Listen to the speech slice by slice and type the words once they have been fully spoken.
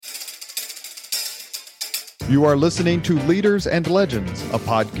You are listening to Leaders and Legends, a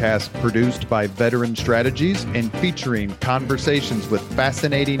podcast produced by Veteran Strategies and featuring conversations with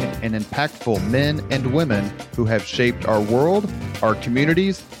fascinating and impactful men and women who have shaped our world, our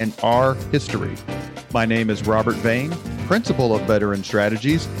communities, and our history. My name is Robert Vane, Principal of Veteran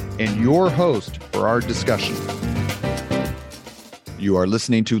Strategies, and your host for our discussion. You are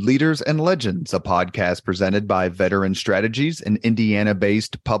listening to Leaders and Legends, a podcast presented by Veteran Strategies, an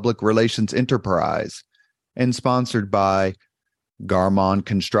Indiana-based public relations enterprise, and sponsored by Garmon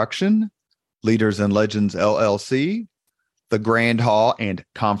Construction, Leaders and Legends LLC, the Grand Hall and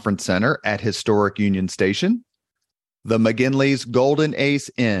Conference Center at Historic Union Station, the McGinley's Golden Ace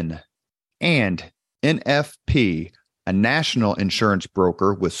Inn, and NFP, a national insurance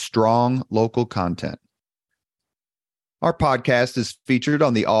broker with strong local content. Our podcast is featured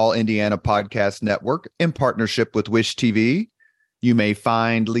on the All Indiana Podcast Network in partnership with Wish TV. You may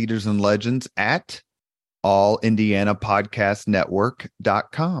find Leaders and Legends at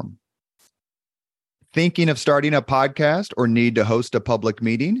allindianapodcastnetwork.com. Thinking of starting a podcast or need to host a public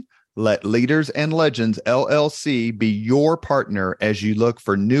meeting? Let Leaders and Legends LLC be your partner as you look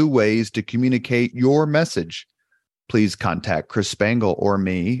for new ways to communicate your message. Please contact Chris Spangle or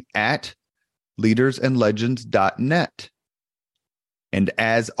me at leadersandlegends.net. And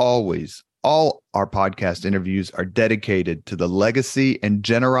as always, all our podcast interviews are dedicated to the legacy and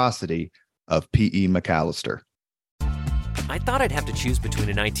generosity of P.E. McAllister. I thought I'd have to choose between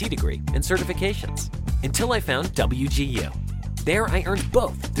an IT degree and certifications until I found WGU. There I earned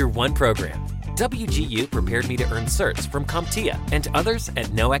both through one program. WGU prepared me to earn certs from CompTIA and others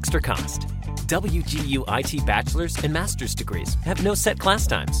at no extra cost. WGU IT bachelor's and master's degrees have no set class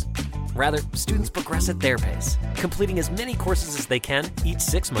times. Rather, students progress at their pace, completing as many courses as they can each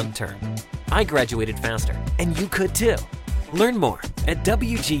 6-month term. I graduated faster, and you could too. Learn more at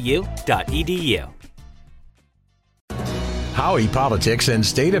wgu.edu. Howey Politics and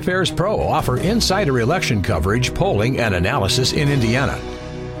State Affairs Pro offer insider election coverage, polling, and analysis in Indiana.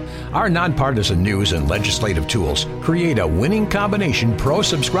 Our nonpartisan news and legislative tools create a winning combination pro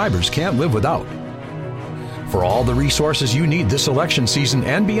subscribers can't live without. For all the resources you need this election season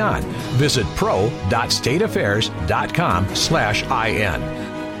and beyond, visit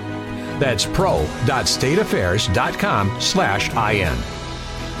pro.stateaffairs.com/IN. That's pro.stateaffairs.com/IN.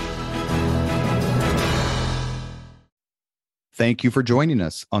 Thank you for joining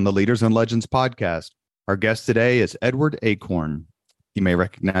us on the Leaders and Legends podcast. Our guest today is Edward Achorn. You may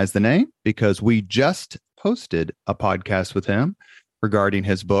recognize the name because we just posted a podcast with him regarding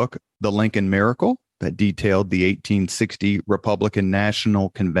his book, The Lincoln Miracle, that detailed the 1860 Republican National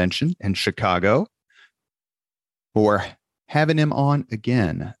Convention in Chicago. We're having him on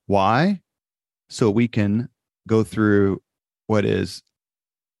again. Why? So we can go through what is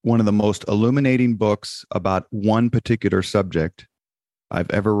one of the most illuminating books about one particular subject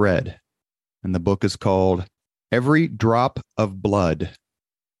I've ever read. And the book is called Every Drop of Blood,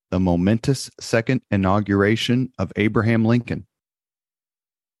 the Momentous Second Inauguration of Abraham Lincoln.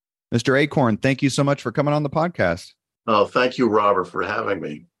 Mr. Achorn, thank you so much for coming on the podcast. Oh, thank you, Robert, for having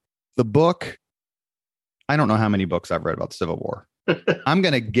me. The book, I don't know how many books I've read about the Civil War. I'm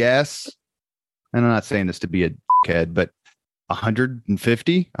going to guess, and I'm not saying this to be a dickhead, but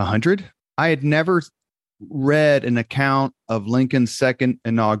 150, 100. I had never read an account of Lincoln's second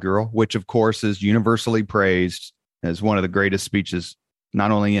inaugural, which of course is universally praised as one of the greatest speeches,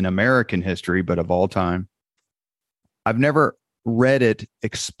 not only in American history, but of all time. I've never read it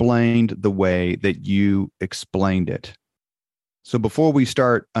explained the way that you explained it. So before we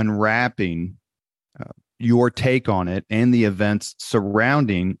start unwrapping your take on it and the events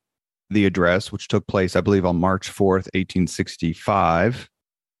surrounding the address, which took place, I believe, on March 4th, 1865.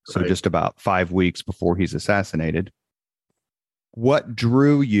 So Right. Just about 5 weeks before he's assassinated. What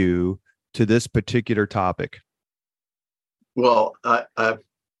drew you to this particular topic? Well, I've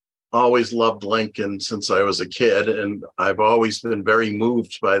always loved Lincoln since I was a kid, and I've always been very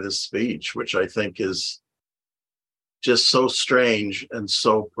moved by this speech, which I think is just so strange and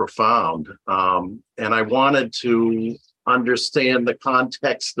so profound. And I wanted to understand the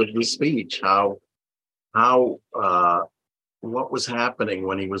context of the speech, what was happening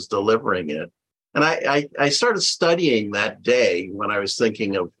when he was delivering it. And I started studying that day when I was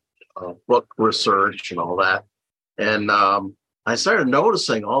thinking of book research and all that. And I started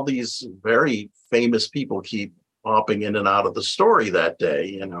noticing all these very famous people keep popping in and out of the story that day.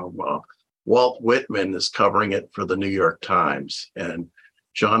 You know, Walt Whitman is covering it for the New York Times, and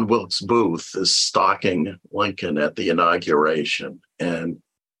John Wilkes Booth is stalking Lincoln at the inauguration, and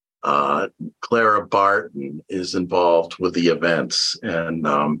Clara Barton is involved with the events. And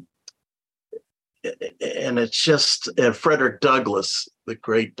and it's just, and Frederick Douglass, the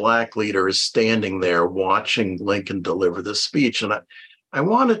great Black leader, is standing there watching Lincoln deliver this speech. And I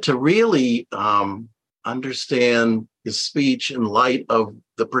wanted to really understand his speech in light of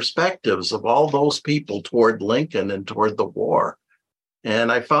the perspectives of all those people toward Lincoln and toward the war.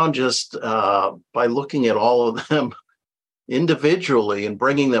 And I found just by looking at all of them individually and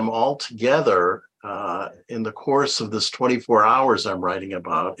bringing them all together in the course of this 24 hours I'm writing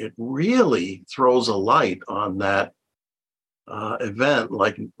about, it really throws a light on that event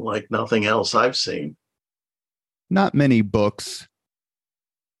like nothing else I've seen. Not many books,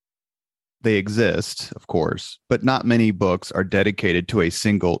 they exist, of course, but not many books are dedicated to a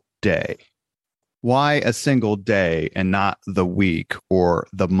single day. Why a single day and not the week or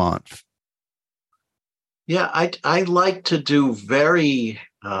the month? Yeah, I like to do very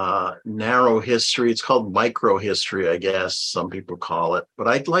narrow history. It's called micro history, I guess some people call it. But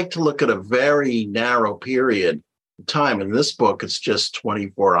I'd like to look at a very narrow period of time. In this book, it's just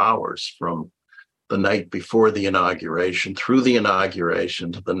 24 hours from the night before the inauguration through the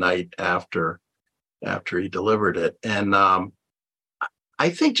inauguration to the night after he delivered it. And I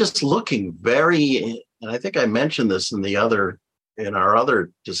think just looking very, and I think I mentioned this in our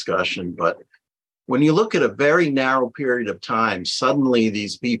other discussion, but when you look at a very narrow period of time, suddenly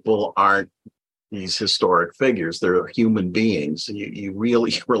these people aren't these historic figures. They're human beings. And you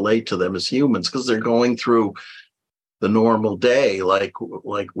really relate to them as humans because they're going through the normal day like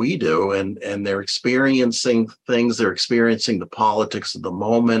we do. And they're experiencing things. They're experiencing the politics of the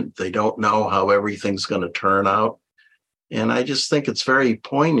moment. They don't know how everything's going to turn out. And I just think it's very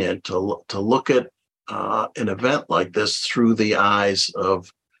poignant to look at an event like this through the eyes of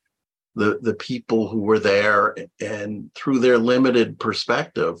the people who were there and through their limited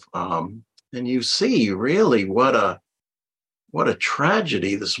perspective. And you see really what a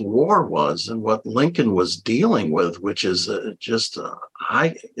tragedy this war was and what Lincoln was dealing with, which is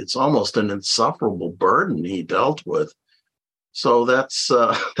it's almost an insufferable burden he dealt with. So that's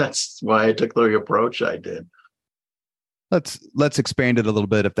why I took the approach I did. Let's expand it a little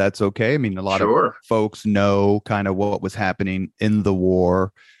bit if that's okay. I mean, a lot of folks know kind of what was happening in the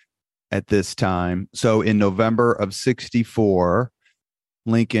war at this time. So in November of 1964,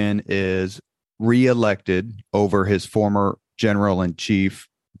 Lincoln is reelected over his former General-in-Chief,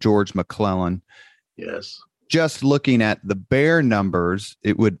 George McClellan. Yes. Just looking at the bare numbers,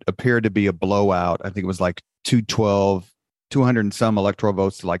 it would appear to be a blowout. I think it was like 200 and some electoral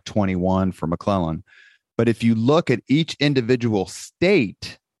votes to like 21 for McClellan. But if you look at each individual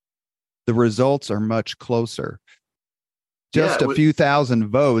state, the results are much closer. Just a few thousand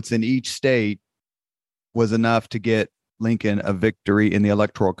votes in each state was enough to get Lincoln a victory in the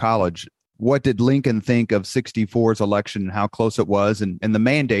Electoral College. What did Lincoln think of 1964's election and how close it was and the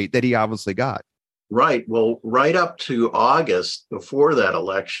mandate that he obviously got? Right. Well, right up to August before that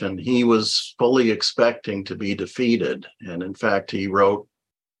election, he was fully expecting to be defeated. And in fact, he wrote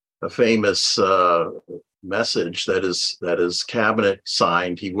a famous message that his cabinet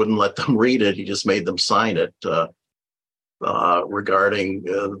signed. He wouldn't let them read it. He just made them sign it. Regarding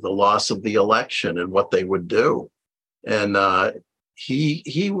the loss of the election and what they would do. And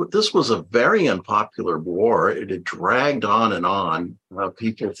this was a very unpopular war. It had dragged on and on.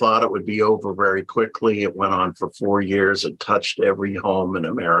 People thought it would be over very quickly. It went on for 4 years. It touched every home in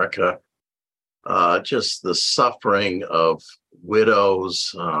America. Just the suffering of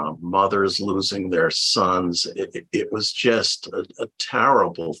widows, mothers losing their sons. It was just a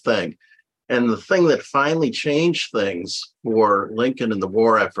terrible thing. And the thing that finally changed things for Lincoln in the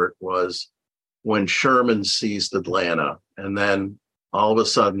war effort was when Sherman seized Atlanta. And then all of a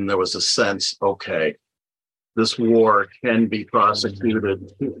sudden there was a sense, okay, this war can be prosecuted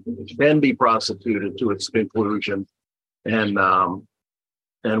to its conclusion. And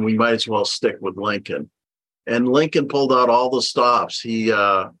we might as well stick with Lincoln. And Lincoln pulled out all the stops. He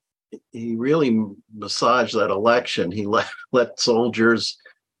really massaged that election. He let soldiers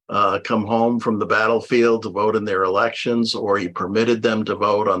come home from the battlefield to vote in their elections, or he permitted them to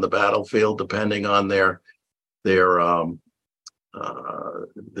vote on the battlefield depending on their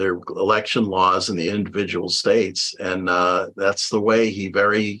election laws in the individual states. And that's the way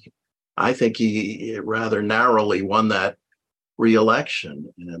I think he rather narrowly won that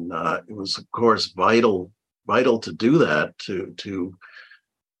re-election. And it was, of course, vital to do that, to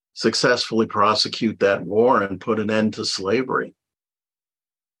successfully prosecute that war and put an end to slavery.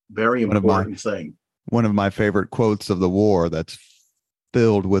 Very important thing. One of my favorite quotes of the war that's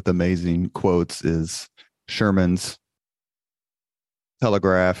filled with amazing quotes is Sherman's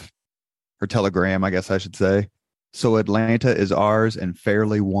telegram, I guess I should say. So Atlanta is ours and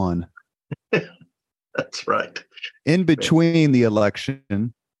fairly won. That's right. In between the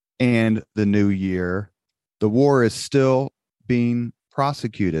election and the new year, the war is still being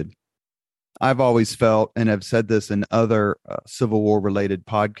prosecuted. I've always felt, and I've said this in other Civil War related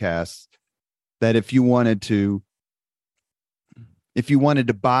podcasts, that if you wanted to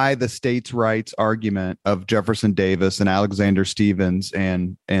buy the states' rights argument of Jefferson Davis and Alexander Stephens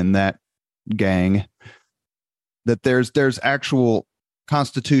and that gang, that there's actual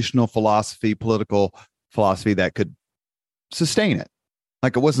constitutional philosophy, political philosophy that could sustain it.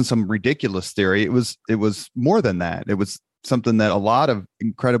 Like, it wasn't some ridiculous theory. It was more than that. It was something that a lot of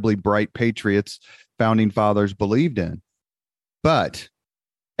incredibly bright patriots, founding fathers, believed in. But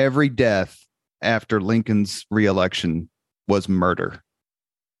every death after Lincoln's reelection was murder.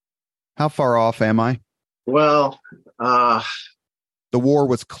 How far off am I? Well, the war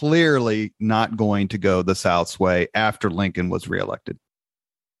was clearly not going to go the South's way after Lincoln was reelected.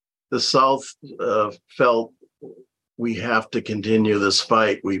 The South felt, we have to continue this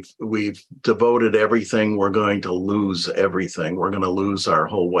fight. We've devoted everything. We're going to lose everything. We're going to lose our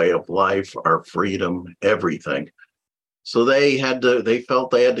whole way of life, our freedom, everything. So they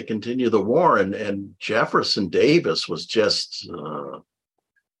felt they had to continue the war. And Jefferson Davis was just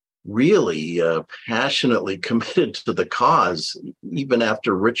really passionately committed to the cause, even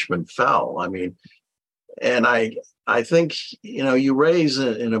after Richmond fell. I mean, and I think, you raise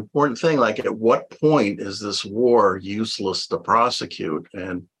an important thing, like, at what point is this war useless to prosecute?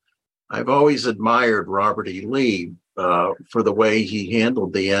 And I've always admired Robert E. Lee for the way he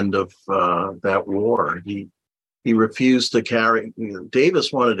handled the end of that war. He refused to carry.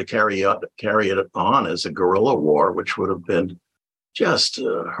 Davis wanted to carry it on as a guerrilla war, which would have been just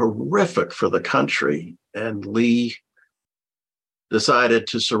horrific for the country. And Lee decided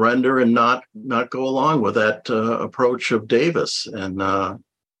to surrender and not go along with that approach of Davis. And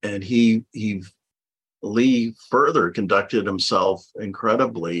Lee further conducted himself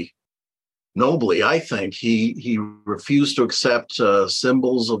incredibly nobly. I think he refused to accept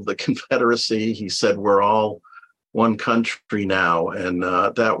symbols of the Confederacy. He said, we're all one country now. And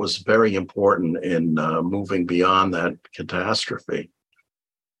that was very important in moving beyond that catastrophe.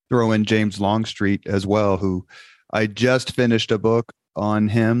 Throw in James Longstreet as well, who I just finished a book on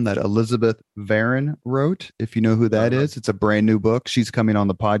him that Elizabeth Varyn wrote. If you know who that is, it's a brand new book. She's coming on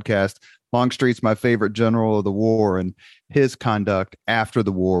the podcast. Longstreet's my favorite general of the war, and his conduct after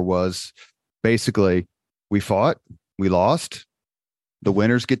the war was basically, we fought, we lost, the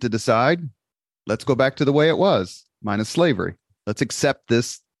winners get to decide. Let's go back to the way it was, minus slavery. Let's accept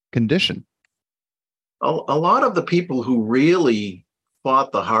this condition. A lot of the people who really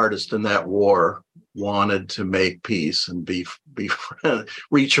fought the hardest in that war wanted to make peace and be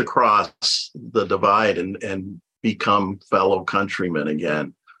reach across the divide and become fellow countrymen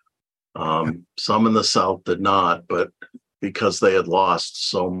again. Some in the South did not, but because they had lost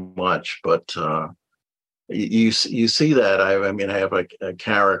so much. But you see that. I mean, I have a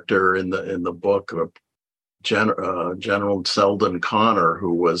character in the book of General Selden Connor,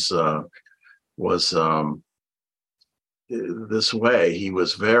 who was this way. He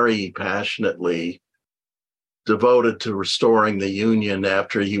was very passionately devoted to restoring the Union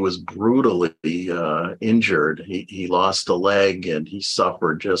after he was brutally injured. He lost a leg and he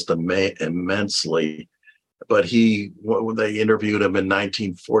suffered just immensely. But they interviewed him in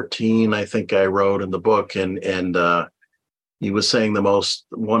 1914, I think I wrote in the book, and he was saying the most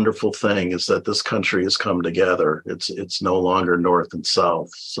wonderful thing is that this country has come together. It's no longer North and South.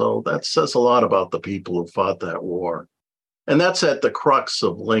 So that says a lot about the people who fought that war. And that's at the crux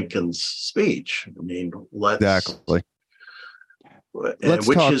of Lincoln's speech. I mean, exactly.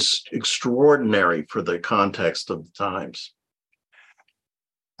 Which is extraordinary for the context of the times.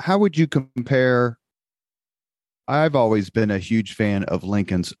 How would you compare? I've always been a huge fan of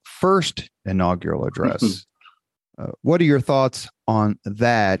Lincoln's first inaugural address. What are your thoughts on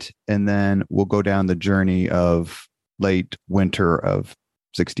that? And then we'll go down the journey of late winter of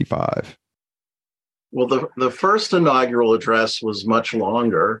 65. Well, the first inaugural address was much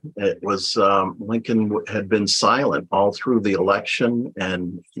longer. It was Lincoln had been silent all through the election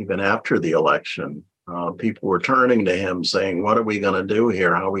and even after the election. People were turning to him saying, what are we going to do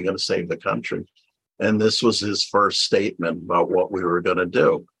here? How are we going to save the country? And this was his first statement about what we were going to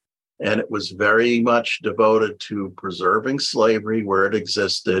do. And it was very much devoted to preserving slavery where it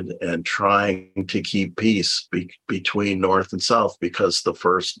existed and trying to keep peace between North and South because the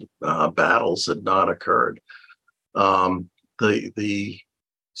first battles had not occurred. The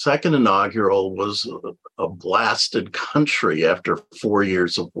second inaugural was a blasted country after 4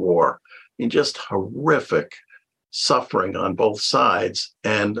 years of war. I mean, just horrific suffering on both sides.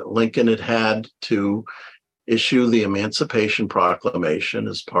 And Lincoln had to issue the Emancipation Proclamation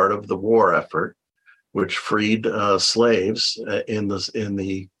as part of the war effort, which freed slaves in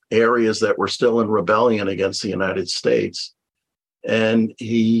the areas that were still in rebellion against the United States. And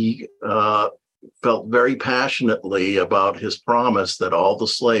he felt very passionately about his promise that all the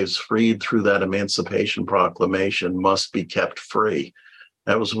slaves freed through that Emancipation Proclamation must be kept free.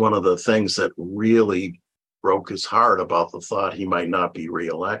 That was one of the things that really broke his heart about the thought he might not be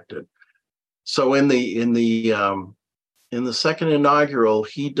reelected. So in the second inaugural,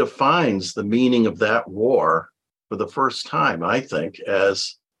 he defines the meaning of that war for the first time, I think,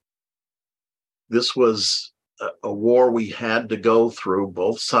 as this was a war we had to go through,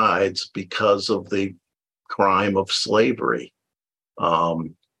 both sides, because of the crime of slavery.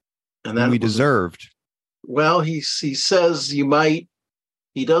 And we deserved. Well, he says you might.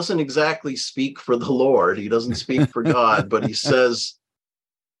 He doesn't exactly speak for the Lord. He doesn't speak for God, but he says,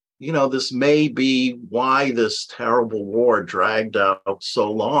 this may be why this terrible war dragged out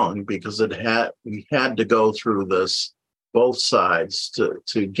so long, because we had to go through this, both sides,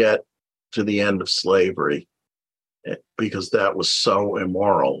 to get to the end of slavery, because that was so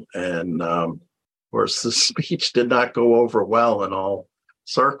immoral. And of course, the speech did not go over well in all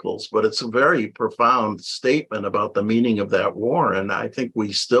circles, but it's a very profound statement about the meaning of that war. And I think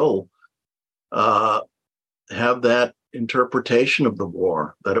we still have that interpretation of the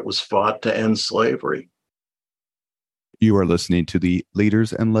war, that it was fought to end slavery. You are listening to the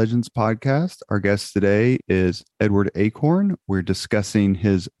Leaders and Legends podcast. Our guest today is Edward Achorn. We're discussing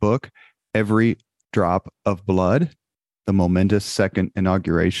his book, Every Drop of Blood, the momentous second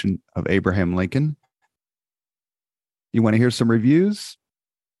inauguration of Abraham Lincoln. You want to hear some reviews?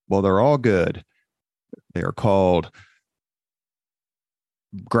 Well, they're all good. They are called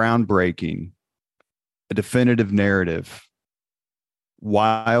groundbreaking, a definitive narrative,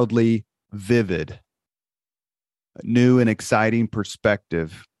 wildly vivid, new and exciting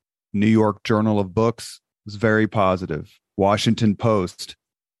perspective. New York Journal of Books was very positive. Washington Post.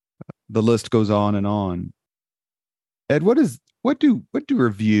 The list goes on and on. Ed, what do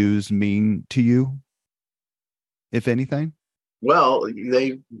reviews mean to you, if anything? Well,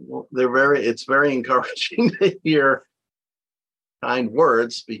 it's very encouraging to hear kind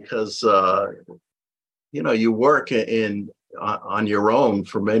words, because you work on your own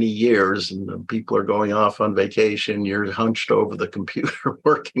for many years, and people are going off on vacation. You're hunched over the computer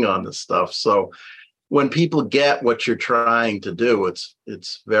working on this stuff. So when people get what you're trying to do,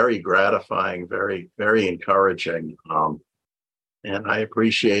 it's very gratifying, very, very encouraging. And I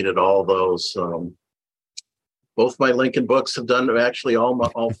appreciated all those. Both my Lincoln books have done, actually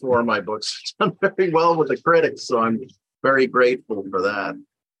all four of my books have done very well with the critics. So I'm very grateful for that.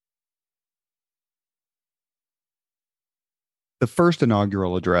 The first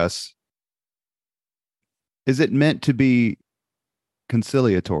inaugural address, is it meant to be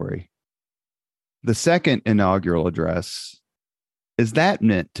conciliatory? The second inaugural address, is that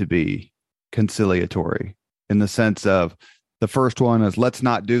meant to be conciliatory, in the sense of the first one is let's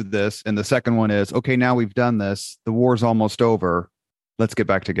not do this, and the second one is, okay, now we've done this, the war's almost over, let's get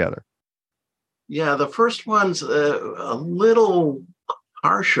back together? Yeah, the first one's a little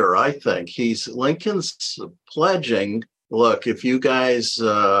harsher, I think. Lincoln's pledging, look, if you guys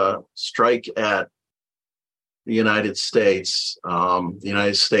strike at the United States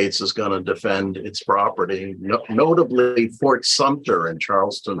is going to defend its property, notably Fort Sumter in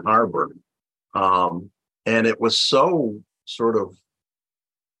Charleston Harbor. And it was so sort of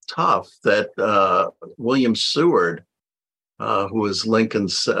tough that William Seward, who was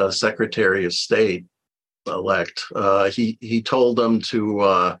Lincoln's Secretary of State elect, he told them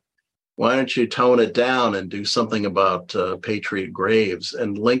to, why don't you tone it down and do something about patriot graves?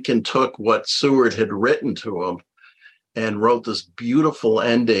 And Lincoln took what Seward had written to him and wrote this beautiful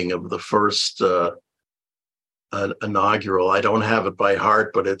ending of the first inaugural. I don't have it by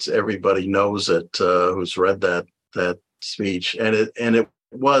heart, but everybody knows it who's read that speech. And it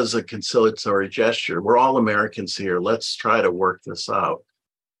was a conciliatory gesture. We're all Americans here. Let's try to work this out.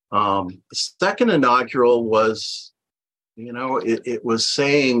 The second inaugural was, it was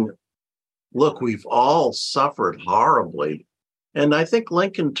saying, look, we've all suffered horribly. And I think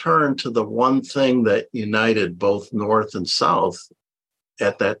Lincoln turned to the one thing that united both North and South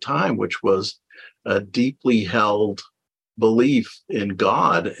at that time, which was a deeply held belief in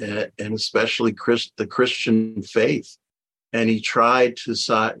God, and especially the Christian faith. And he tried to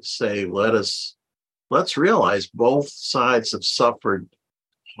say, let's realize both sides have suffered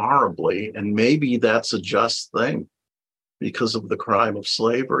horribly, and maybe that's a just thing because of the crime of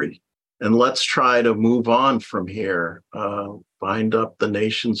slavery. and let's try to move on from here, bind up the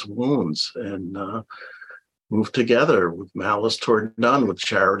nation's wounds, and move together with malice toward none, with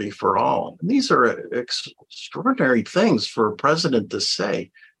charity for all. And these are extraordinary things for a president to say.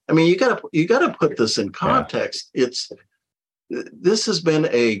 I mean, you gotta put this in context. Yeah. This has been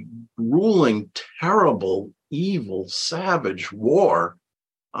a grueling, terrible, evil, savage war.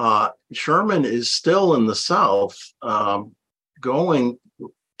 Sherman is still in the South,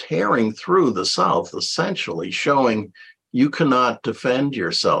 tearing through the South, essentially showing you cannot defend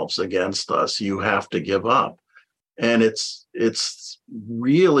yourselves against us. You have to give up. And it's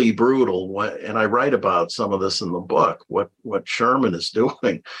really brutal. And I write about some of this in the book, what Sherman is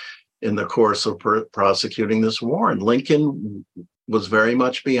doing in the course of prosecuting this war. And Lincoln was very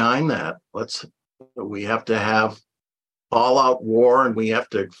much behind that. We have to have all-out war, and we have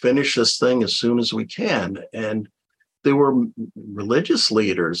to finish this thing as soon as we can. And there were religious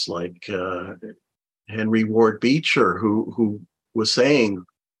leaders like Henry Ward Beecher who was saying,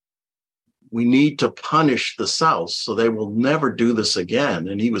 we need to punish the South so they will never do this again.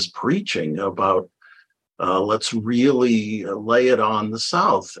 And he was preaching about let's really lay it on the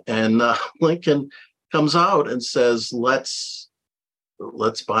South. And Lincoln comes out and says, let's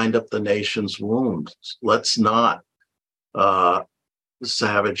bind up the nation's wounds. Let's not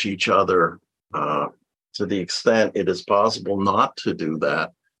savage each other to the extent it is possible not to do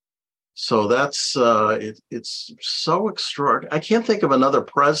that. So that's it's so extraordinary. I can't think of another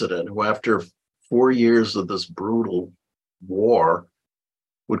president who, after 4 years of this brutal war,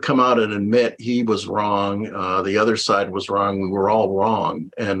 would come out and admit he was wrong, the other side was wrong, we were all wrong,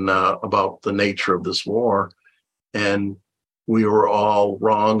 and about the nature of this war. And we were all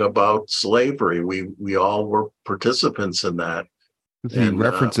wrong about slavery. We all were participants in that. He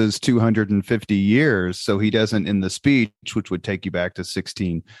references 250 years, so he doesn't, in the speech, which would take you back to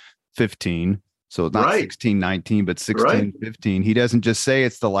 1615, so not 1619, but 1615. He doesn't just say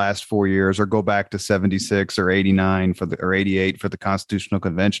it's the last 4 years or go back to 76 or 89 or 88 for the Constitutional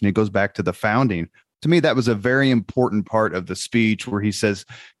Convention. He goes back to the founding. To me, that was a very important part of the speech where he says,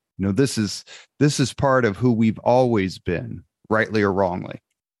 this is part of who we've always been, rightly or wrongly.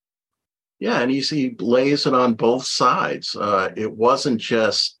 Yeah, and he lays it on both sides. It wasn't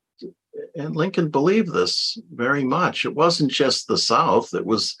just, and Lincoln believed this very much, it wasn't just the South, it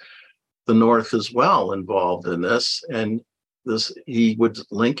was the North as well involved in this. And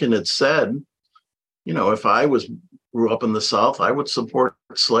Lincoln had said, if I grew up in the South, I would support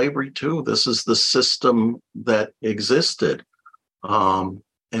slavery too. This is the system that existed. And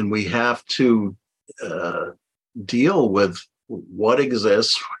we have to deal with what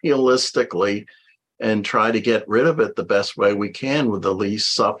exists realistically and try to get rid of it the best way we can with the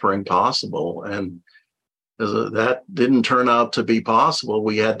least suffering possible. And that didn't turn out to be possible.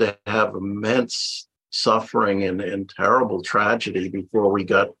 We had to have immense suffering and terrible tragedy before we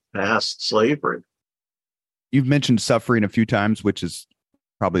got past slavery. You've mentioned suffering a few times, which is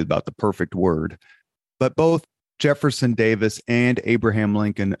probably about the perfect word, but both Jefferson Davis and Abraham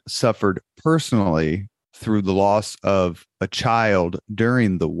Lincoln suffered personally through the loss of a child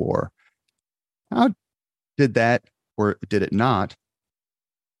during the war. How did that, or did it not,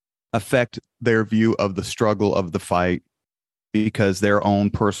 affect their view of the struggle of the fight, because their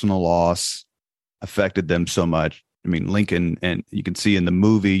own personal loss affected them so much? I mean, Lincoln, and you can see in the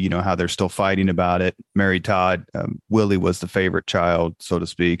movie, how they're still fighting about it. Mary Todd, Willie was the favorite child, so to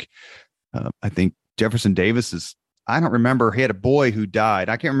speak. I think Jefferson Davis I don't remember. He had a boy who died.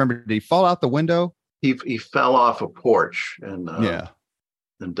 I can't remember. Did he fall out the window? He fell off a porch and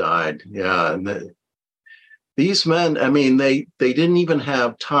died. Yeah. And these men, I mean, they didn't even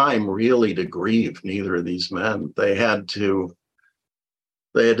have time really to grieve. Neither of these men. They had to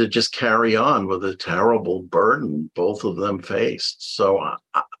just carry on with a terrible burden both of them faced. So,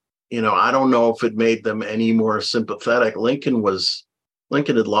 I don't know if it made them any more sympathetic. Lincoln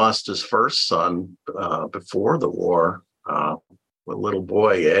had lost his first son before the war, a little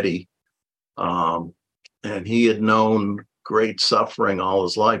boy, Eddie. And he had known great suffering all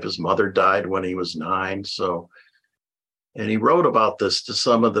his life. His mother died when he was 9. And he wrote about this to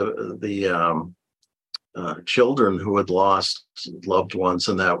some of the children who had lost loved ones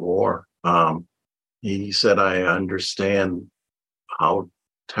in that war. He said, I understand how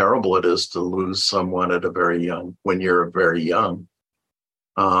terrible it is to lose someone when you're very young.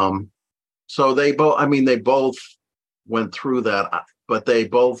 So they both went through that, but they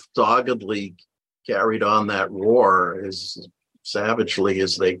both doggedly carried on that war as savagely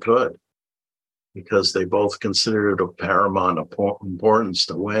as they could, because they both considered it of paramount importance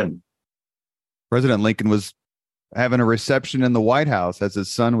to win. President Lincoln was having a reception in the White House as his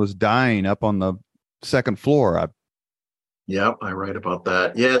son was dying up on the second floor. Yep, I write about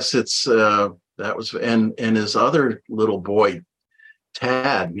that. Yes, it's that was and his other little boy,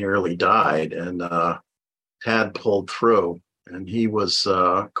 Tad, nearly died, and Tad pulled through, and he was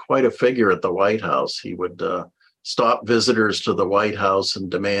quite a figure at the White House. He would stop visitors to the White House and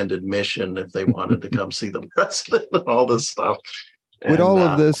demand admission if they wanted to come see the president and all this stuff. With all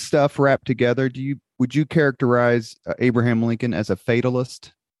of this stuff wrapped together, would you characterize Abraham Lincoln as a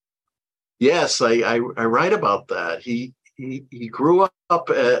fatalist? Yes, I write about that. He grew up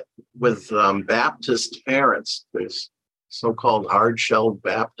with Baptist parents, this so-called hard-shelled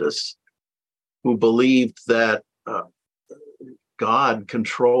Baptists, who believed that God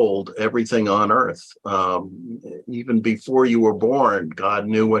controlled everything on earth. Even before you were born, God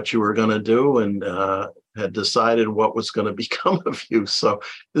knew what you were going to do and had decided what was going to become of you. So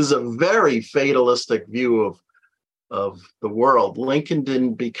this is a very fatalistic view of the world. Lincoln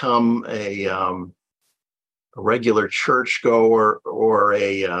didn't become a regular churchgoer or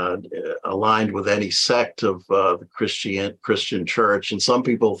aligned with any sect of the Christian church. And some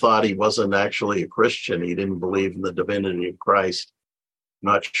people thought he wasn't actually a Christian. He didn't believe in the divinity of Christ.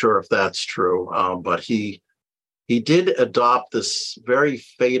 Not sure if that's true, but he did adopt this very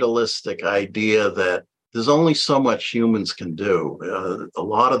fatalistic idea that there's only so much humans can do. A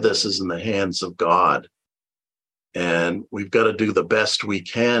lot of this is in the hands of God. And we've got to do the best we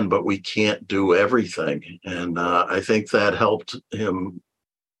can, but we can't do everything. And I think that helped him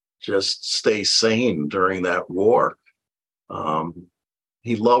just stay sane during that war.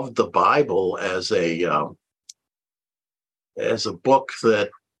 He loved the Bible as a book that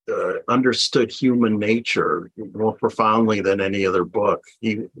understood human nature more profoundly than any other book.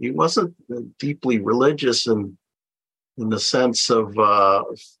 He wasn't deeply religious in the sense of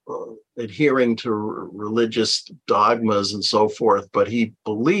adhering to religious dogmas and so forth, but he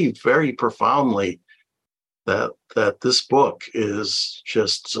believed very profoundly that this book is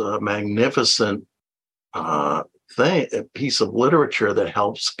just a magnificent thing, a piece of literature that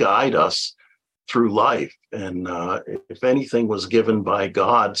helps guide us through life. And if anything was given by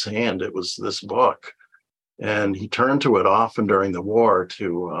God's hand, it was this book. And he turned to it often during the war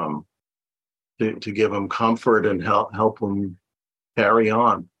to give him comfort and help him carry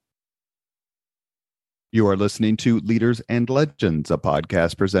on. You are listening to Leaders and Legends, a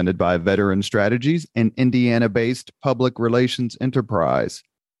podcast presented by Veteran Strategies, an Indiana-based public relations enterprise,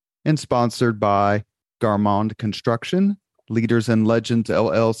 and sponsored by Garmond Construction, Leaders and Legends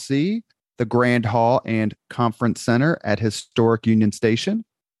LLC, the Grand Hall and Conference Center at Historic Union Station,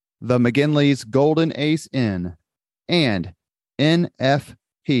 the McGinley's Golden Ace Inn, and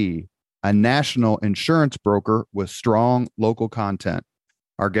NFP, a national insurance broker with strong local content.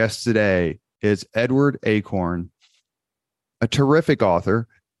 Our guest today is Edward Achorn, a terrific author.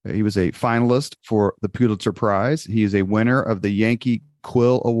 He was a finalist for the Pulitzer Prize. He is a winner of the Yankee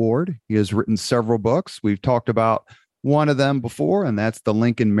Quill Award. He has written several books. We've talked about one of them before, and that's The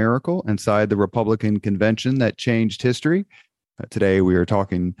Lincoln Miracle Inside the Republican Convention That Changed History. Today we are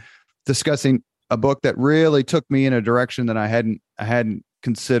discussing a book that really took me in a direction that I hadn't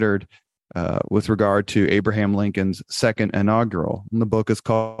considered with regard to Abraham Lincoln's second inaugural. And the book is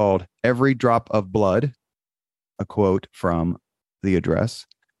called Every Drop of Blood, a quote from the address,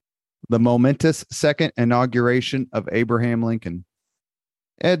 The Momentous Second Inauguration of Abraham Lincoln.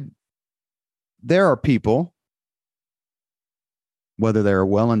 Ed, there are people, whether they're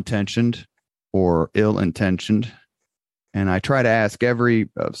well-intentioned or ill-intentioned, and I try to ask every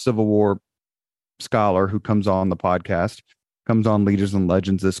Civil War scholar who comes on the podcast, comes on Leaders and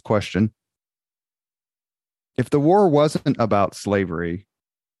Legends, this question. If the war wasn't about slavery,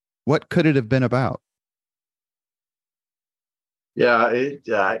 what could it have been about? Yeah,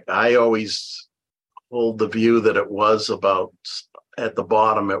 I always hold the view that it was about, at the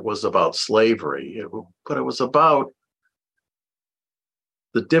bottom, it was about slavery, but it was about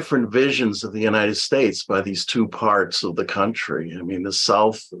the different visions of the United States by these two parts of the country. I mean, the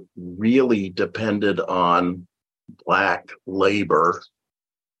South really depended on Black labor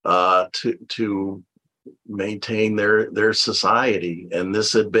to maintain their society, and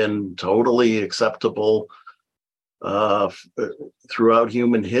this had been totally acceptable throughout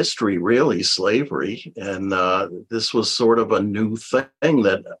human history, really, slavery. And this was sort of a new thing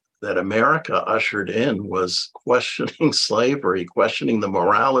that America ushered in, was questioning slavery, questioning the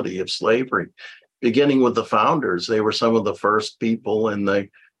morality of slavery, beginning with the founders. They were some of the first people in the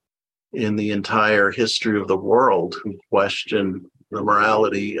entire history of the world who questioned the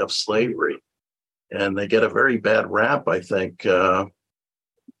morality of slavery. And they get a very bad rap, I think.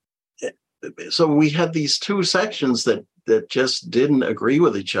 so we had these two sections that just didn't agree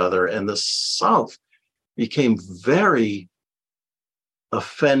with each other, and the South became very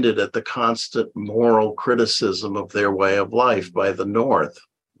offended at the constant moral criticism of their way of life by the North,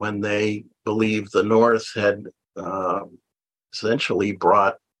 when they believed the North had essentially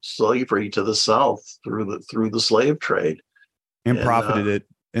brought slavery to the South through the slave trade and profited it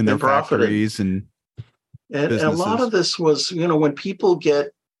in their factories and a lot of this was, when people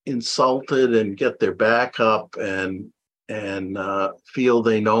get insulted and get their back up and feel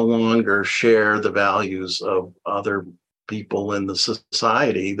they no longer share the values of other people in the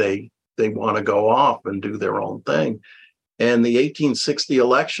society, they want to go off and do their own thing. And the 1860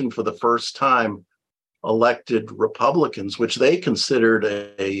 election, for the first time, elected Republicans, which they considered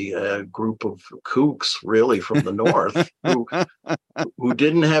a group of kooks, really, from the North, who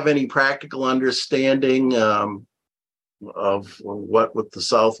didn't have any practical understanding of what the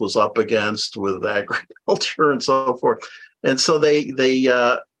South was up against with agriculture and so forth. And so they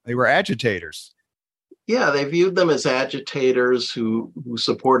were agitators. Yeah, they viewed them as agitators who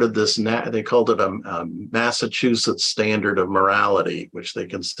supported this. They called it a Massachusetts standard of morality, which they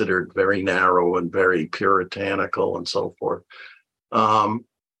considered very narrow and very puritanical and so forth.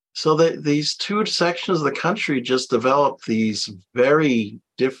 So these two sections of the country just developed these very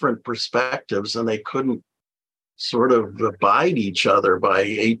different perspectives, and they couldn't sort of abide each other by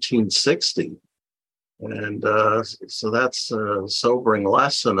 1860. And so that's a sobering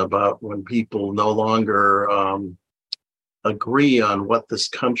lesson about when people no longer agree on what this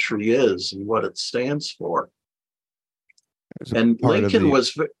country is and what it stands for. And Lincoln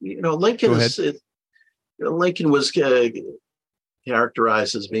was, Lincoln was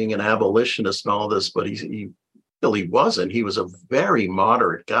characterized as being an abolitionist and all this, but he really wasn't. He was a very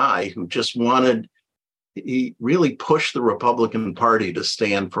moderate guy who just he really pushed the Republican Party to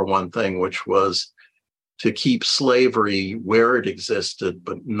stand for one thing, which was to keep slavery where it existed,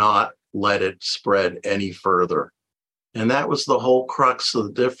 but not let it spread any further. And that was the whole crux of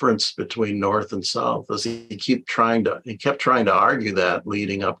the difference between North and South, as he kept trying to argue that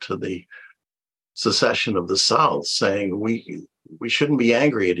leading up to the secession of the South, saying we shouldn't be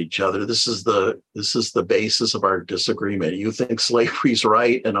angry at each other. This is the basis of our disagreement. You think slavery's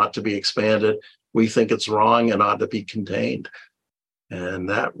right and ought to be expanded. We think it's wrong and ought to be contained. And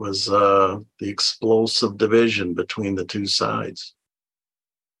that was the explosive division between the two sides.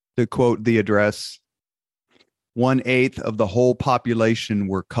 To quote the address, 1/8 of the whole population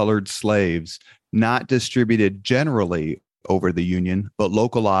were colored slaves, not distributed generally over the Union, but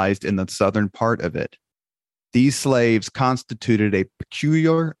localized in the southern part of it. These slaves constituted a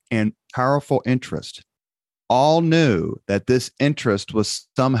peculiar and powerful interest. All knew that this interest was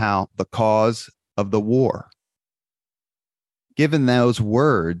somehow the cause of the war. Given those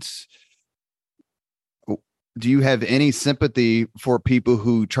words, do you have any sympathy for people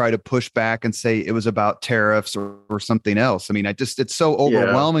who try to push back and say it was about tariffs or something else? I mean, it's so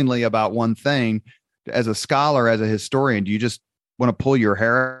overwhelmingly about one thing. As a scholar, as a historian, do you just want to pull your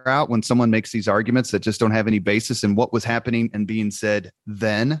hair out when someone makes these arguments that just don't have any basis in what was happening and being said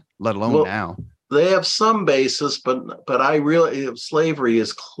then, let alone now? They have some basis, but slavery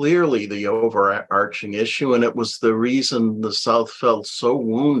is clearly the overarching issue, and it was the reason the South felt so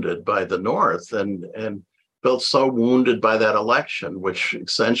wounded by the North and felt so wounded by that election, which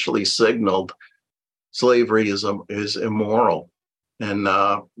essentially signaled slavery is immoral, and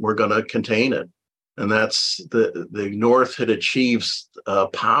we're going to contain it. And that's the North had achieved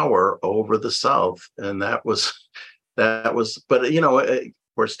power over the South, and that was. But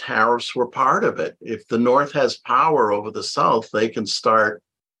of course, tariffs were part of it. If the North has power over the South, they can start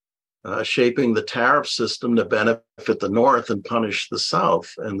shaping the tariff system to benefit the North and punish the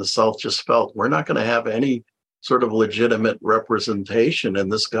South. And the South just felt, we're not going to have any sort of legitimate representation in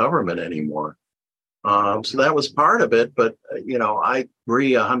this government anymore. So that was part of it. But, I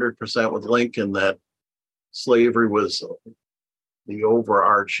agree 100% with Lincoln that slavery was the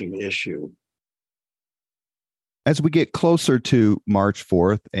overarching issue. As we get closer to March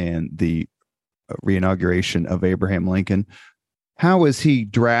 4th and the reinauguration of Abraham Lincoln, how is he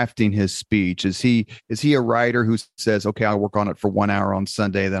drafting his speech? Is he a writer who says, okay, I'll work on it for 1 hour on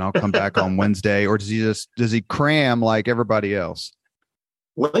Sunday, then I'll come back on Wednesday? Or does he cram like everybody else?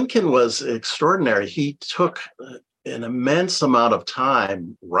 Lincoln was extraordinary. He took an immense amount of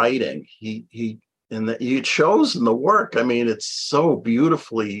time writing. It shows in the work. I mean, it's so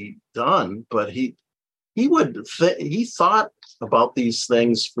beautifully done, but he thought about these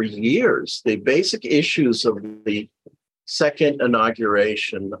things for years. The basic issues of the second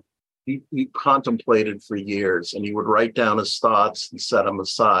inauguration he contemplated for years, and he would write down his thoughts and set them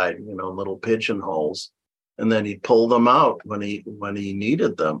aside, little pigeonholes, and then he'd pull them out when he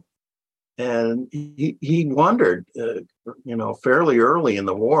needed them. And he wondered, fairly early in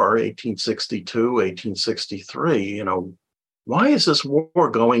the war, 1862, 1863, why is this war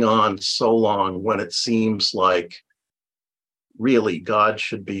going on so long when it seems like really God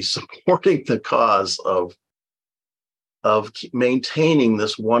should be supporting the cause of maintaining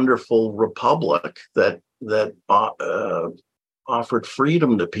this wonderful republic that offered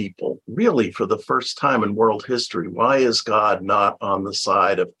freedom to people, really for the first time in world history. Why is God not on the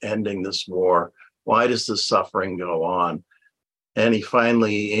side of ending this war? Why does this suffering go on? And he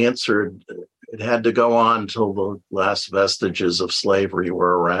finally answered, it had to go on until the last vestiges of slavery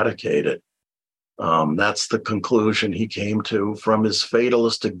were eradicated. That's the conclusion he came to from his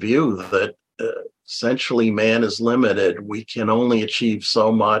fatalistic view that essentially man is limited. We can only achieve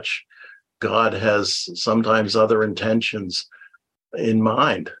so much. God has sometimes other intentions in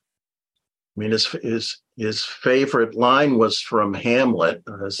mind. I mean, his favorite line was from Hamlet.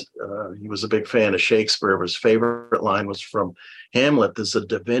 He was a big fan of Shakespeare. His favorite line was from Hamlet. There's a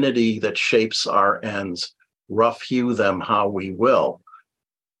divinity that shapes our ends, rough hew them how we will,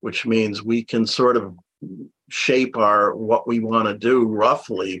 which means we can sort of shape what we want to do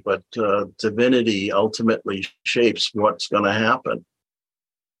roughly, but divinity ultimately shapes what's going to happen.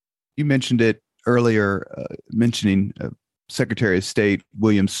 You mentioned it earlier, mentioning Secretary of State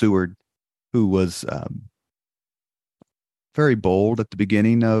William Seward, who was very bold at the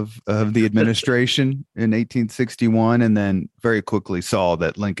beginning of the administration in 1861, and then very quickly saw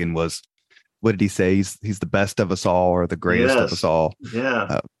that Lincoln was, what did he say? He's the best of us all, or the greatest of us all.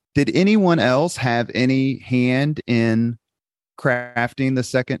 Yeah. Did anyone else have any hand in crafting the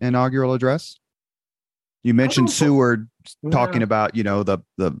second inaugural address? You mentioned Seward talking about,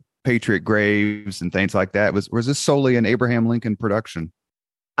 the Patriot graves and things like that. Was this solely an Abraham Lincoln production?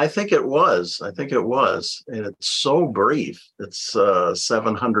 I think it was. And it's so brief. It's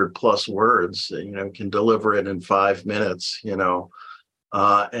 700 plus words, can deliver it in 5 minutes, and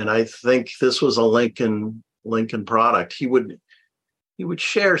I think this was a Lincoln product. He would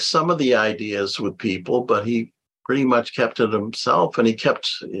share some of the ideas with people, but he pretty much kept it himself. And he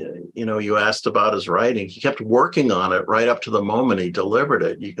kept, you asked about his writing. He kept working on it right up to the moment he delivered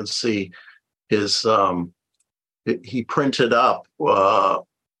it. You can see he printed up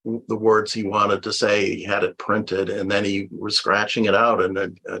the words he wanted to say. He had it printed, and then he was scratching it out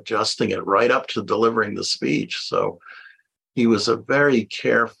and adjusting it right up to delivering the speech. So he was a very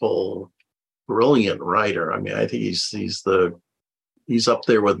careful, brilliant writer. I mean, I think he's up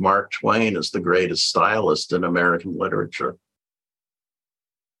there with Mark Twain as the greatest stylist in American literature.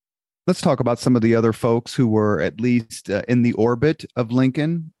 Let's talk about some of the other folks who were at least in the orbit of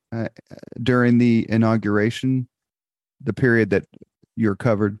Lincoln during the inauguration, the period that you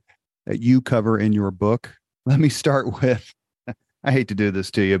cover in your book. Let me start with, I hate to do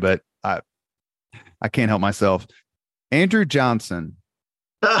this to you, but I can't help myself. Andrew Johnson.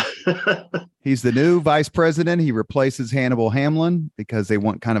 He's the new vice president. He replaces Hannibal Hamlin because they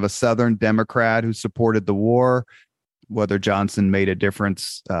want kind of a Southern Democrat who supported the war. Whether Johnson made a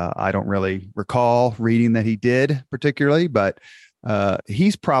difference, I don't really recall reading that he did particularly, but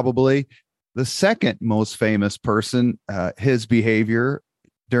he's probably the second most famous person. His behavior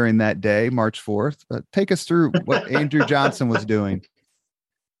during that day, March 4th. Take us through what Andrew Johnson was doing.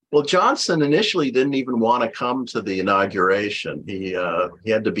 Well, Johnson initially didn't even want to come to the inauguration. He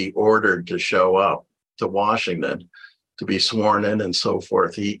had to be ordered to show up to Washington to be sworn in and so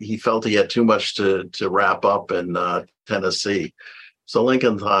forth. He felt he had too much to wrap up in Tennessee. So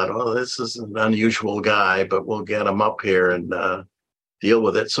Lincoln thought, oh, this is an unusual guy, but we'll get him up here and deal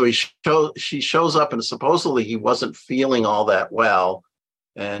with it. So she shows up, and supposedly he wasn't feeling all that well.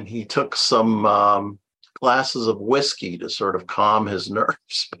 And he took some glasses of whiskey to sort of calm his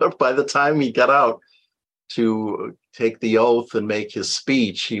nerves. But by the time he got out to take the oath and make his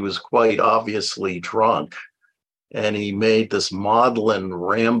speech, he was quite obviously drunk. And he made this maudlin,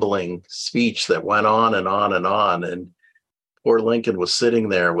 rambling speech that went on and on and on. And poor Lincoln was sitting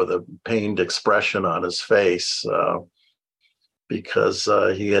there with a pained expression on his face because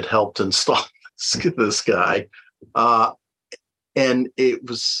he had helped install this guy. And it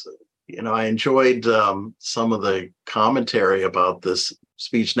was, I enjoyed some of the commentary about this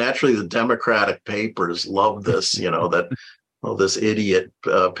speech. Naturally, the Democratic papers loved this, that this idiot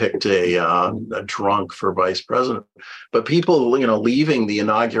picked a drunk for vice president. But people, leaving the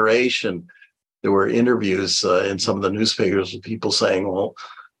inauguration, there were interviews in some of the newspapers with people saying, well,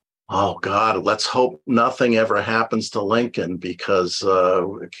 oh God, let's hope nothing ever happens to Lincoln, because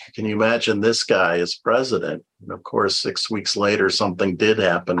can you imagine this guy as president? And of course, 6 weeks later, something did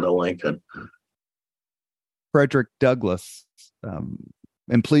happen to Lincoln. Frederick Douglass.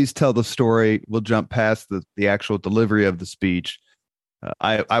 And please tell the story. We'll jump past the actual delivery of the speech.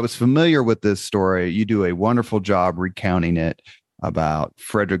 I was familiar with this story. You do a wonderful job recounting it, about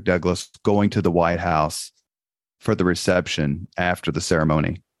Frederick Douglass going to the White House for the reception after the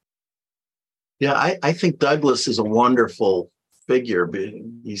ceremony. Yeah, I think Douglass is a wonderful figure.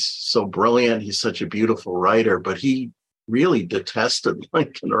 He's so brilliant. He's such a beautiful writer, but he really detested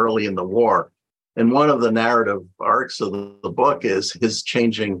Lincoln early in the war. And one of the narrative arcs of the book is his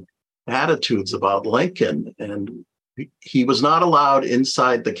changing attitudes about Lincoln. And he was not allowed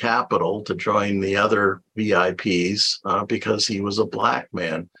inside the Capitol to join the other VIPs because he was a black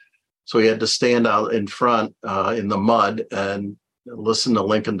man. So he had to stand out in front in the mud and listen to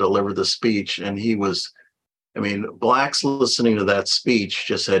Lincoln deliver the speech. And blacks listening to that speech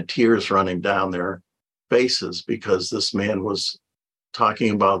just had tears running down their faces, because this man was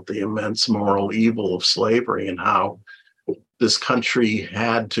talking about the immense moral evil of slavery and how this country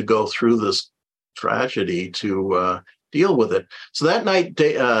had to go through this tragedy to deal with it. So that night,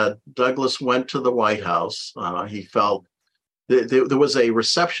 Douglass went to the White House. He felt there was a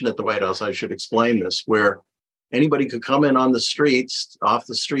reception at the White House, I should explain this, where anybody could come in on the streets, off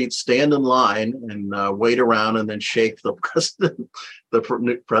the street, stand in line and wait around and then shake the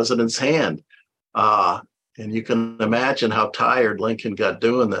president's hand. And you can imagine how tired Lincoln got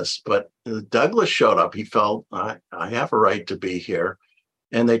doing this. But Douglass showed up. He felt, I have a right to be here.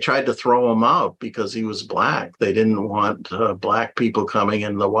 And they tried to throw him out because he was black. They didn't want black people coming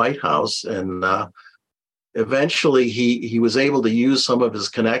in the White House. And eventually he was able to use some of his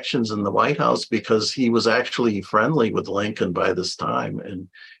connections in the White House, because he was actually friendly with Lincoln by this time, and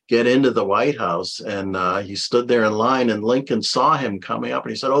get into the White House. And he stood there in line, and Lincoln saw him coming up,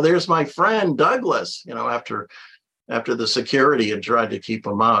 and he said, "Oh, there's my friend Douglass," after the security had tried to keep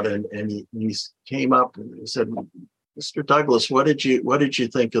him out. And he came up and he said, "Mr. Douglass, what did you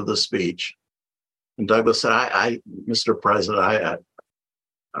think of the speech?" And Douglass said, Mr. President,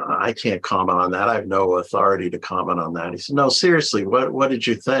 I can't comment on that. I have no authority to comment on that. He said, "No, seriously, what did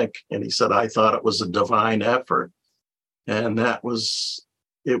you think?" And he said, "I thought it was a divine effort." And it was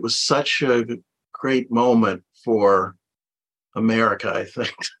such a great moment for America, I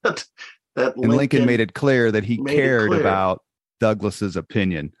think. that Lincoln made it clear that he cared about Douglass's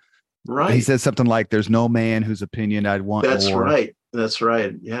opinion. Right. He said something like, "There's no man whose opinion I'd want more." That's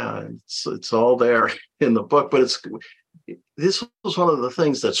right. Yeah, it's all there in the book. But this was one of the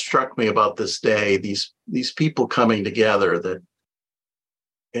things that struck me about this day, these people coming together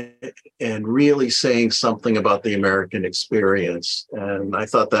and really saying something about the American experience. And I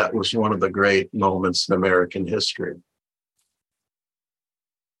thought that was one of the great moments in American history.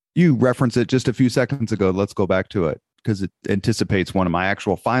 You referenced it just a few seconds ago. Let's go back to it, because it anticipates one of my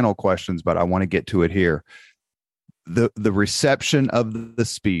actual final questions, but I want to get to it here. The reception of the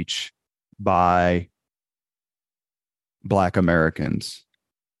speech by Black Americans.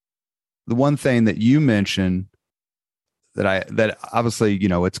 The one thing that you mentioned that obviously,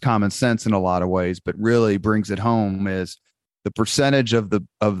 it's common sense in a lot of ways, but really brings it home, is the percentage of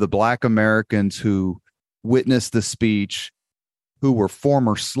the Black Americans who witnessed the speech who were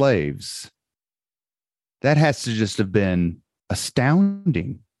former slaves. That has to just have been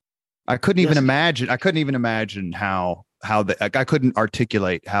astounding. I couldn't even imagine how I couldn't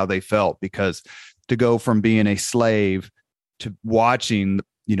articulate how they felt, because to go from being a slave to watching,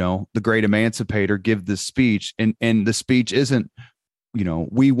 the great emancipator give this speech, and the speech isn't,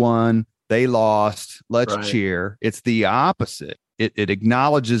 we won, they lost, let's cheer. It's the opposite. It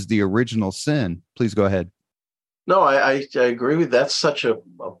acknowledges the original sin. Please go ahead. No, I agree with that. That's such a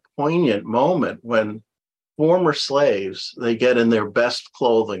poignant moment when former slaves, they get in their best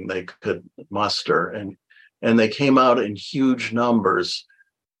clothing they could muster, and they came out in huge numbers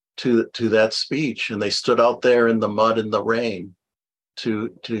to that speech, and they stood out there in the mud and the rain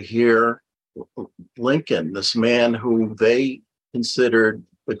to hear Lincoln, this man who they considered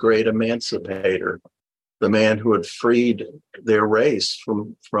the great emancipator, the man who had freed their race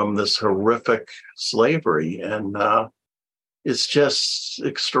from this horrific slavery. And it's just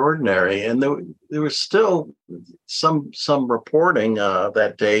extraordinary. And there was still some reporting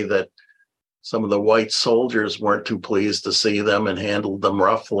that day that some of the white soldiers weren't too pleased to see them and handled them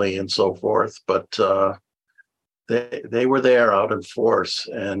roughly and so forth. But they were there out in force,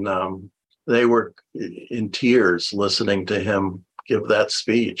 and they were in tears listening to him give that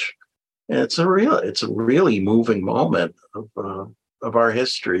speech. And it's a really moving moment of of our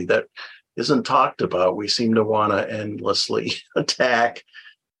history that isn't talked about. We seem to want to endlessly attack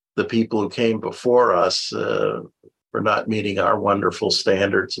the people who came before us for not meeting our wonderful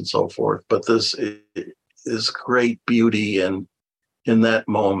standards and so forth. But this is great beauty in that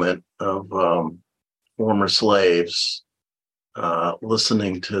moment of former slaves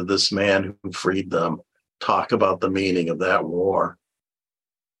listening to this man who freed them talk about the meaning of that war.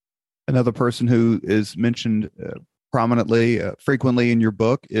 Another person who is mentioned prominently, frequently in your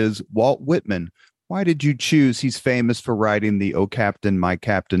book is Walt Whitman. Why did you choose? He's famous for writing the "O Captain, My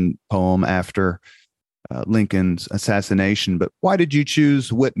Captain" poem after Lincoln's assassination. But why did you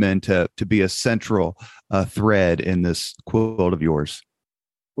choose Whitman to be a central thread in this quilt of yours?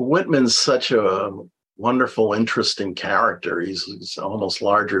 Whitman's such a wonderful, interesting character. He's almost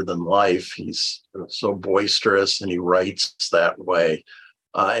larger than life. He's so boisterous, and he writes that way.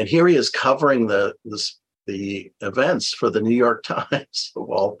 And here he is covering the events for the New York Times, of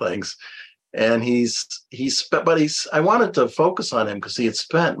all things. And I wanted to focus on him because he had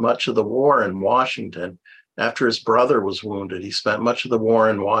spent much of the war in Washington. After his brother was wounded, he spent much of the war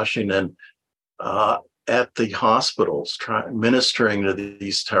in Washington at the hospitals, ministering to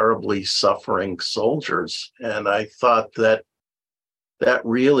these terribly suffering soldiers. And I thought that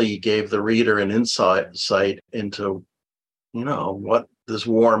really gave the reader an insight into, what this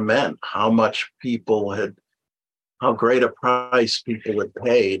war meant, how great a price people had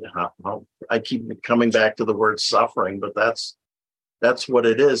paid. How I keep coming back to the word suffering, but that's what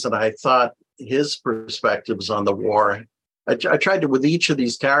it is. And I thought his perspectives on the war, I tried to, with each of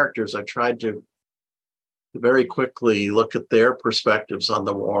these characters, I tried to very quickly look at their perspectives on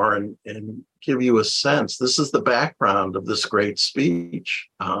the war and give you a sense. This is the background of this great speech.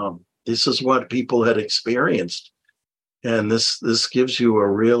 This is what people had experienced. And this gives you a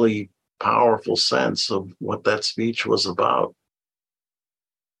really powerful sense of what that speech was about.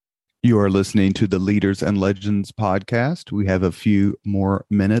 You are listening to the Leaders and Legends podcast. We have a few more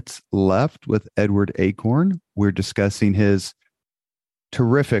minutes left with Edward Achorn. We're discussing his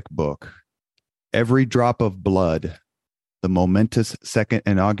terrific book, Every Drop of Blood, the Momentous Second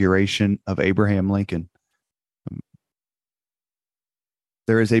Inauguration of Abraham Lincoln.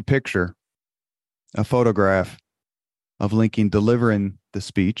 There is a picture, a photograph of Lincoln delivering the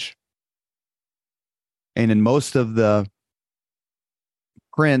speech. And in most of the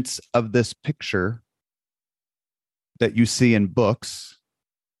prints of this picture that you see in books,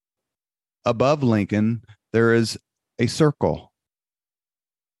 above Lincoln, there is a circle.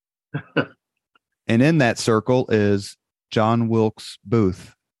 And in that circle is John Wilkes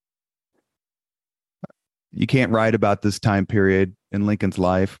Booth. You can't write about this time period in Lincoln's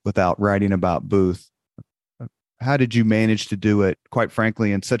life without writing about Booth. How did you manage to do it, quite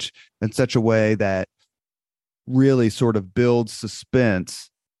frankly, in such a way that really sort of builds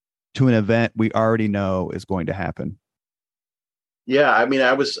suspense to an event we already know is going to happen? Yeah, I mean,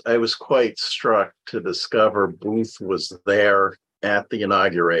 I was quite struck to discover Booth was there at the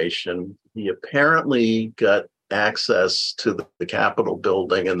inauguration. He apparently got access to the Capitol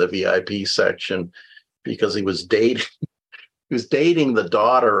building and the VIP section because he was dating the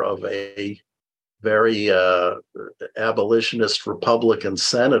daughter of a very abolitionist Republican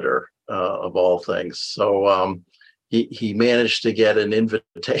senator, of all things. So he managed to get an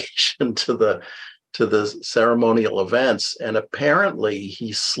invitation to the ceremonial events, and apparently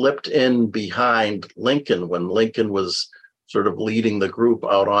he slipped in behind Lincoln when Lincoln was sort of leading the group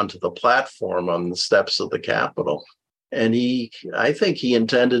out onto the platform on the steps of the Capitol. And I think he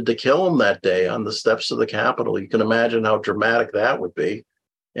intended to kill him that day on the steps of the Capitol. You can imagine how dramatic that would be.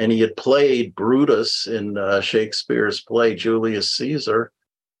 And he had played Brutus in Shakespeare's play Julius Caesar.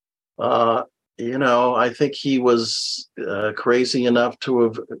 I think he was crazy enough to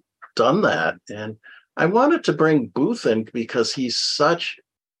have done that. And I wanted to bring Booth in because he's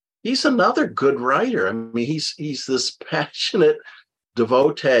another good writer. I mean, he's this passionate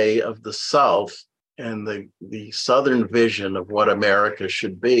devotee of the South and the Southern vision of what America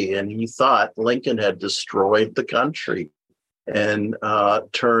should be. And he thought Lincoln had destroyed the country and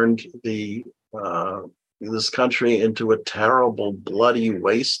turned this country into a terrible, bloody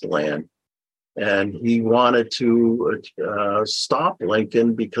wasteland. And he wanted to stop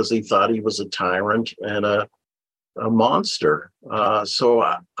Lincoln because he thought he was a tyrant and a monster. So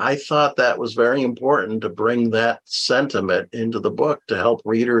I thought that was very important to bring that sentiment into the book to help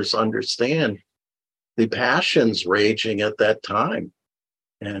readers understand the passions raging at that time.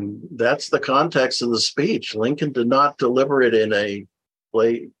 And that's the context of the speech. Lincoln did not deliver it in a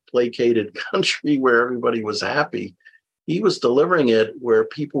placated country where everybody was happy. He was delivering it where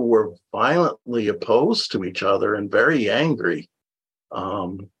people were violently opposed to each other and very angry.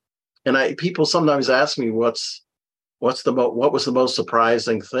 And people sometimes ask me what was the most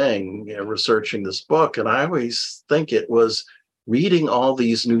surprising thing, researching this book, and I always think it was reading all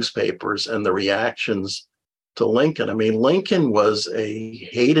these newspapers and the reactions to Lincoln. I mean, Lincoln was a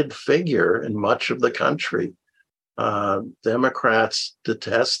hated figure in much of the country. Democrats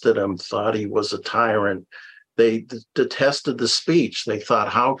detested him, thought he was a tyrant. They detested the speech. They thought,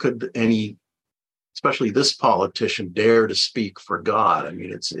 how could any, especially this politician, dare to speak for God? I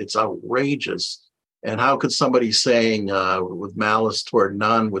mean, it's outrageous. And how could somebody saying with malice toward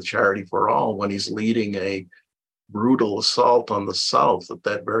none, with charity for all, when he's leading a brutal assault on the South at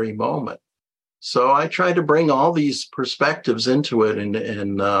that very moment? So I tried to bring all these perspectives into it.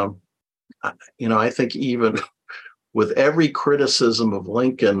 And I think even with every criticism of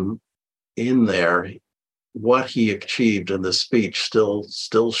Lincoln in there, what he achieved in the speech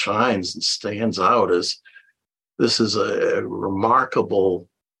still shines and stands out as this is a remarkable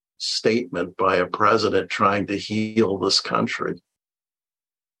statement by a president trying to heal this country.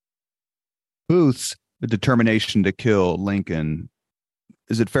 Booth's determination to kill Lincoln,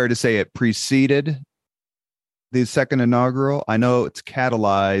 is it fair to say it preceded the second inaugural? I know it's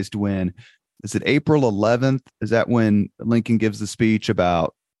catalyzed when, is it April 11th? Is that when Lincoln gives the speech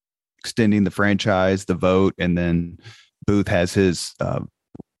about extending the franchise, the vote, and then Booth has his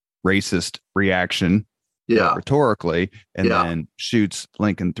racist reaction, rhetorically, and then shoots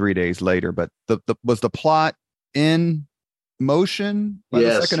Lincoln 3 days later. But was the plot in motion by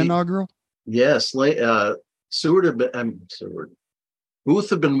the second inaugural? Yes, Booth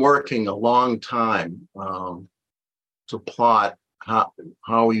had been working a long time to plot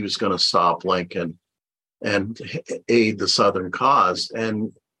how he was going to stop Lincoln and aid the Southern cause.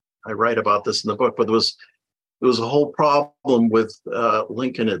 And I write about this in the book, but there was a whole problem with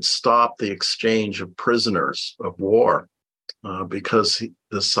Lincoln had stopped the exchange of prisoners of war because he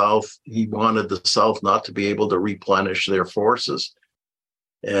wanted the South not to be able to replenish their forces.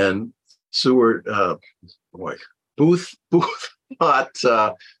 And Booth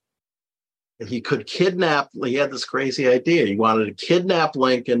thought he could kidnap. He had this crazy idea. He wanted to kidnap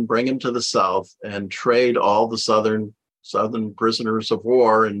Lincoln, bring him to the South, and trade all the Southern prisoners of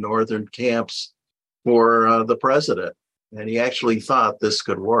war in Northern camps for the president. And he actually thought this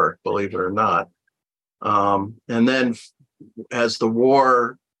could work, believe it or not. And then as the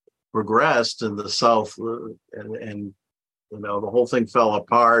war progressed in the South and the whole thing fell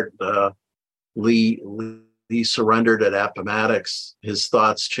apart, Lee surrendered at Appomattox. His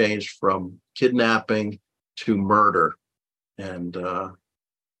thoughts changed from kidnapping to murder. And it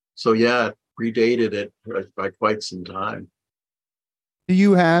predated it by quite some time. Do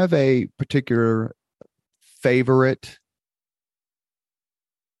you have a particular favorite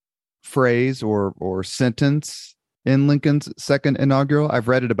phrase or sentence in Lincoln's second inaugural? I've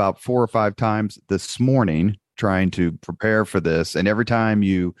read it about 4 or 5 times this morning trying to prepare for this. And every time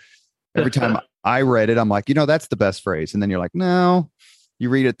I read it, I'm like, that's the best phrase. And then you're like, no, you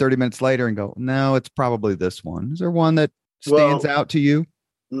read it 30 minutes later and go, no, it's probably this one. Is there one that stands out to you?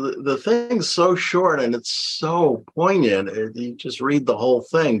 The thing's so short and it's so poignant. You just read the whole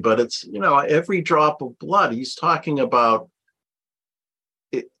thing, but it's, every drop of blood. He's talking about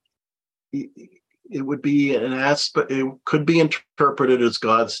it. It would be an aspect, it could be interpreted as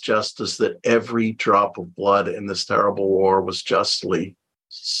God's justice that every drop of blood in this terrible war was justly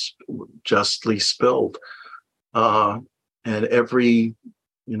spilled. And every,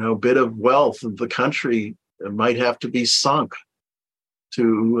 bit of wealth of the country might have to be sunk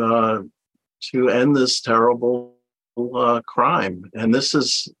to end this terrible crime. And this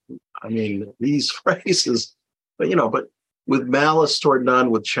is, these phrases, but with malice toward none,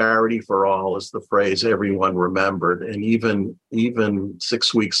 with charity for all is the phrase everyone remembered. And even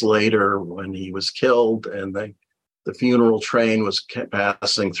 6 weeks later, when he was killed and the funeral train was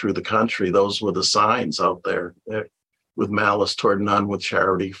passing through the country, those were the signs out there, with malice toward none, with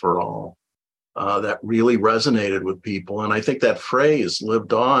charity for all. That really resonated with people. And I think that phrase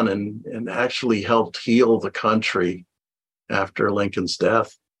lived on and actually helped heal the country after Lincoln's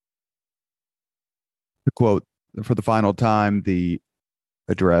death. To quote for the final time the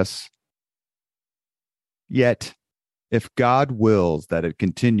address, "Yet, if God wills that it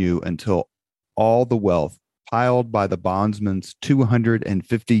continue until all the wealth piled by the bondsman's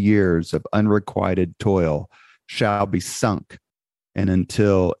 250 years of unrequited toil shall be sunk, and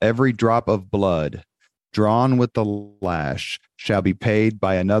until every drop of blood drawn with the lash shall be paid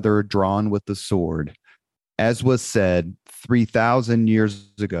by another drawn with the sword, as was said 3,000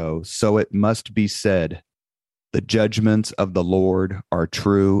 years ago, so it must be said, the judgments of the Lord are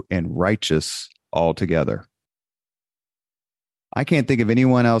true and righteous altogether." I can't think of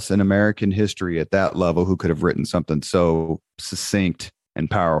anyone else in American history at that level who could have written something so succinct and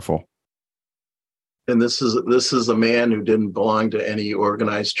powerful. And this is a man who didn't belong to any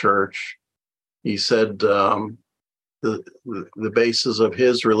organized church. He said the basis of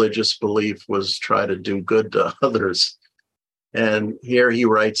his religious belief was try to do good to others. And here he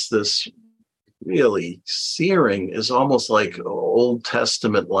writes this really searing, is almost like Old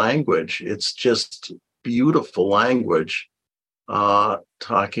Testament language. It's just beautiful language,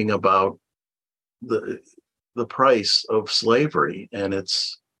 talking about the price of slavery. And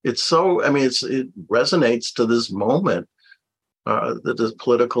it's so, I mean, it resonates to this moment, the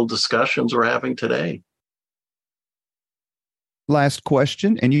political discussions we're having today. Last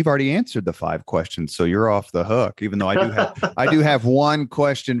question, and you've already answered the 5 questions, so you're off the hook. Even though I do have one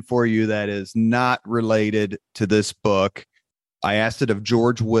question for you that is not related to this book. I asked it of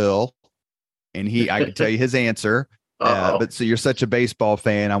George Will, and I can tell you his answer. But so you're such a baseball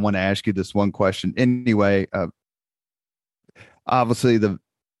fan, I want to ask you this one question anyway. Obviously,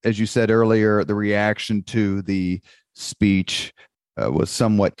 as you said earlier, the reaction to the speech was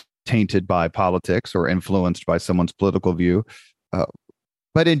somewhat tainted by politics or influenced by someone's political view.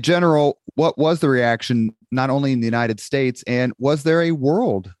 But in general, what was the reaction, not only in the United States, and was there a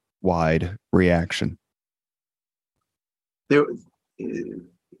worldwide reaction? There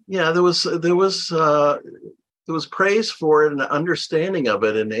was praise for it and understanding of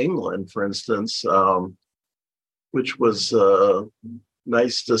it in England, for instance, which was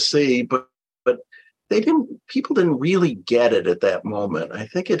nice to see. But people didn't really get it at that moment. I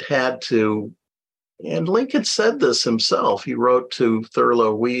think it had to. And Lincoln said this himself. He wrote to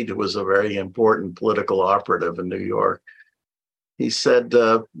Thurlow Weed, who was a very important political operative in New York. He said,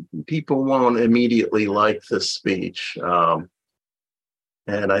 people won't immediately like this speech.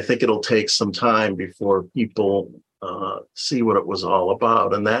 And I think it'll take some time before people see what it was all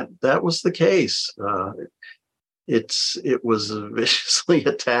about. And that was the case. It was viciously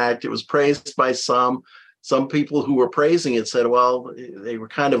attacked. It was praised by some. Some people who were praising it said, well, they were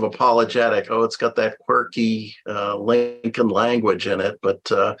kind of apologetic. Oh, it's got that quirky Lincoln language in it. But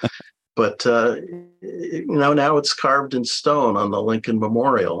now it's carved in stone on the Lincoln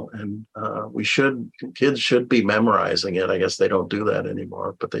Memorial. And kids should be memorizing it. I guess they don't do that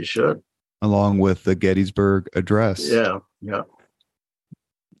anymore, but they should. Along with the Gettysburg Address. Yeah.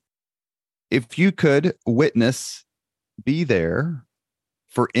 If you could be there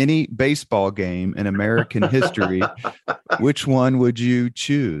for any baseball game in American history, which one would you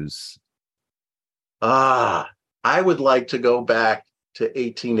choose? I would like to go back to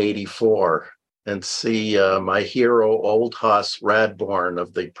 1884 and see my hero, Old Hoss Radbourn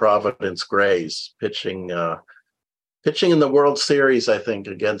of the Providence Grays, pitching in the World Series, I think,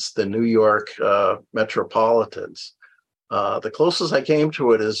 against the New York Metropolitans. The closest I came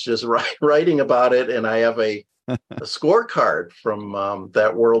to it is just writing about it, and I have a scorecard from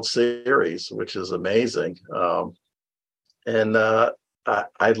that World Series, which is amazing. I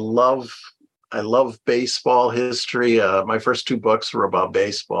love baseball history. My first 2 books were about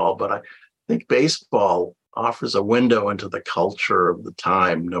baseball, but I think baseball offers a window into the culture of the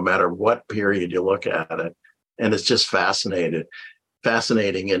time, no matter what period you look at it. And it's just fascinating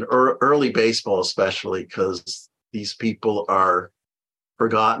in early baseball, especially because these people are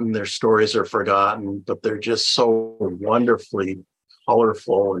forgotten, their stories are forgotten, but they're just so wonderfully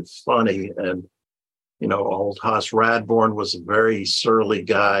colorful and funny. And, Old Hoss Radbourn was a very surly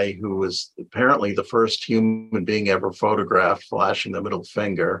guy who was apparently the first human being ever photographed flashing the middle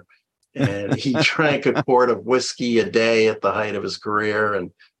finger. And he drank a quart of whiskey a day at the height of his career. And,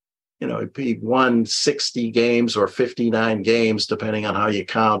 he won 60 games or 59 games, depending on how you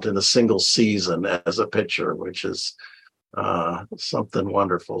count, in a single season as a pitcher, which is something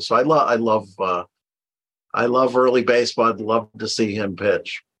wonderful. So I love early baseball. I'd love to see him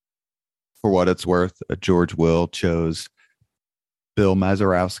pitch. For what it's worth, George Will chose Bill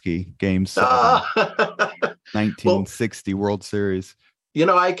Mazeroski, Game 7, 1960 World Series.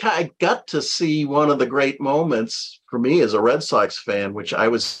 I got to see one of the great moments for me as a Red Sox fan, which I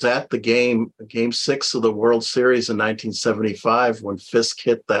was at the Game 6 of the World Series in 1975 when Fisk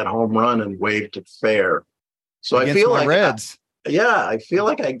hit that home run and waved it fair. So I feel like Reds. I feel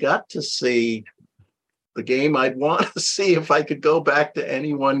like I got to see the game I'd want to see if I could go back to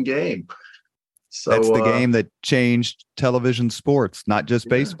any one game. So that's the game that changed television sports, not just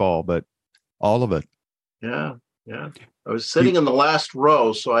baseball, but all of it. Yeah. I was sitting in the last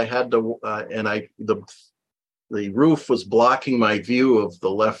row, so I had to, the roof was blocking my view of the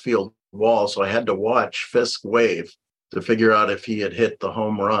left field wall, so I had to watch Fisk wave to figure out if he had hit the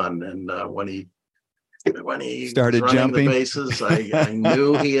home run. And when he when he started was running jumping the bases, I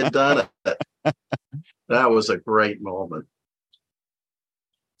knew he had done it. That was a great moment.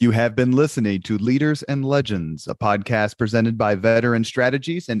 You have been listening to Leaders and Legends, a podcast presented by Veteran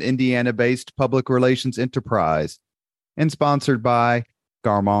Strategies, an Indiana-based public relations enterprise, and sponsored by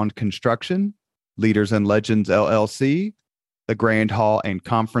Garmond Construction, Leaders and Legends LLC, the Grand Hall and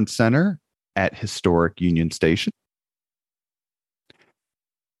Conference Center at Historic Union Station,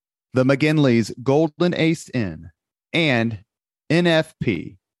 the McGinley's Golden Ace Inn, and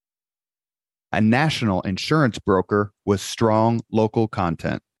NFP, a national insurance broker with strong local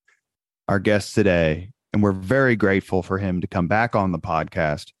content. Our guest today, and we're very grateful for him to come back on the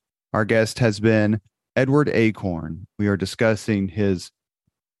podcast. Our guest has been Edward Achorn. We are discussing his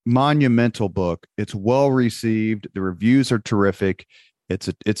monumental book. It's well received. The reviews are terrific.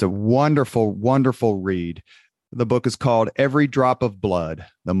 It's a wonderful, wonderful read. The book is called Every Drop of Blood,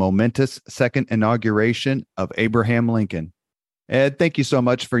 the Momentous Second Inauguration of Abraham Lincoln. Ed, thank you so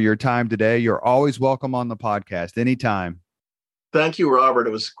much for your time today. You're always welcome on the podcast anytime. Thank you, Robert. It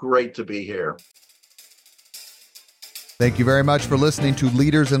was great to be here. Thank you very much for listening to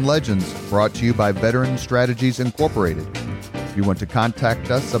Leaders and Legends, brought to you by Veteran Strategies Incorporated. If you want to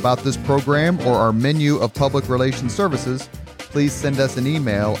contact us about this program or our menu of public relations services, please send us an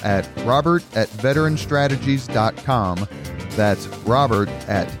email at robert@veteranstrategies.com. That's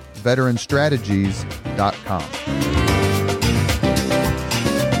robert@veteranstrategies.com.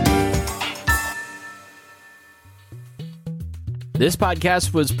 This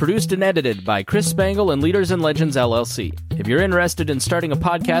podcast was produced and edited by Chris Spangle and Leaders and Legends LLC. If you're interested in starting a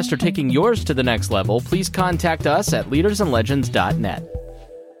podcast or taking yours to the next level, please contact us at leadersandlegends.net.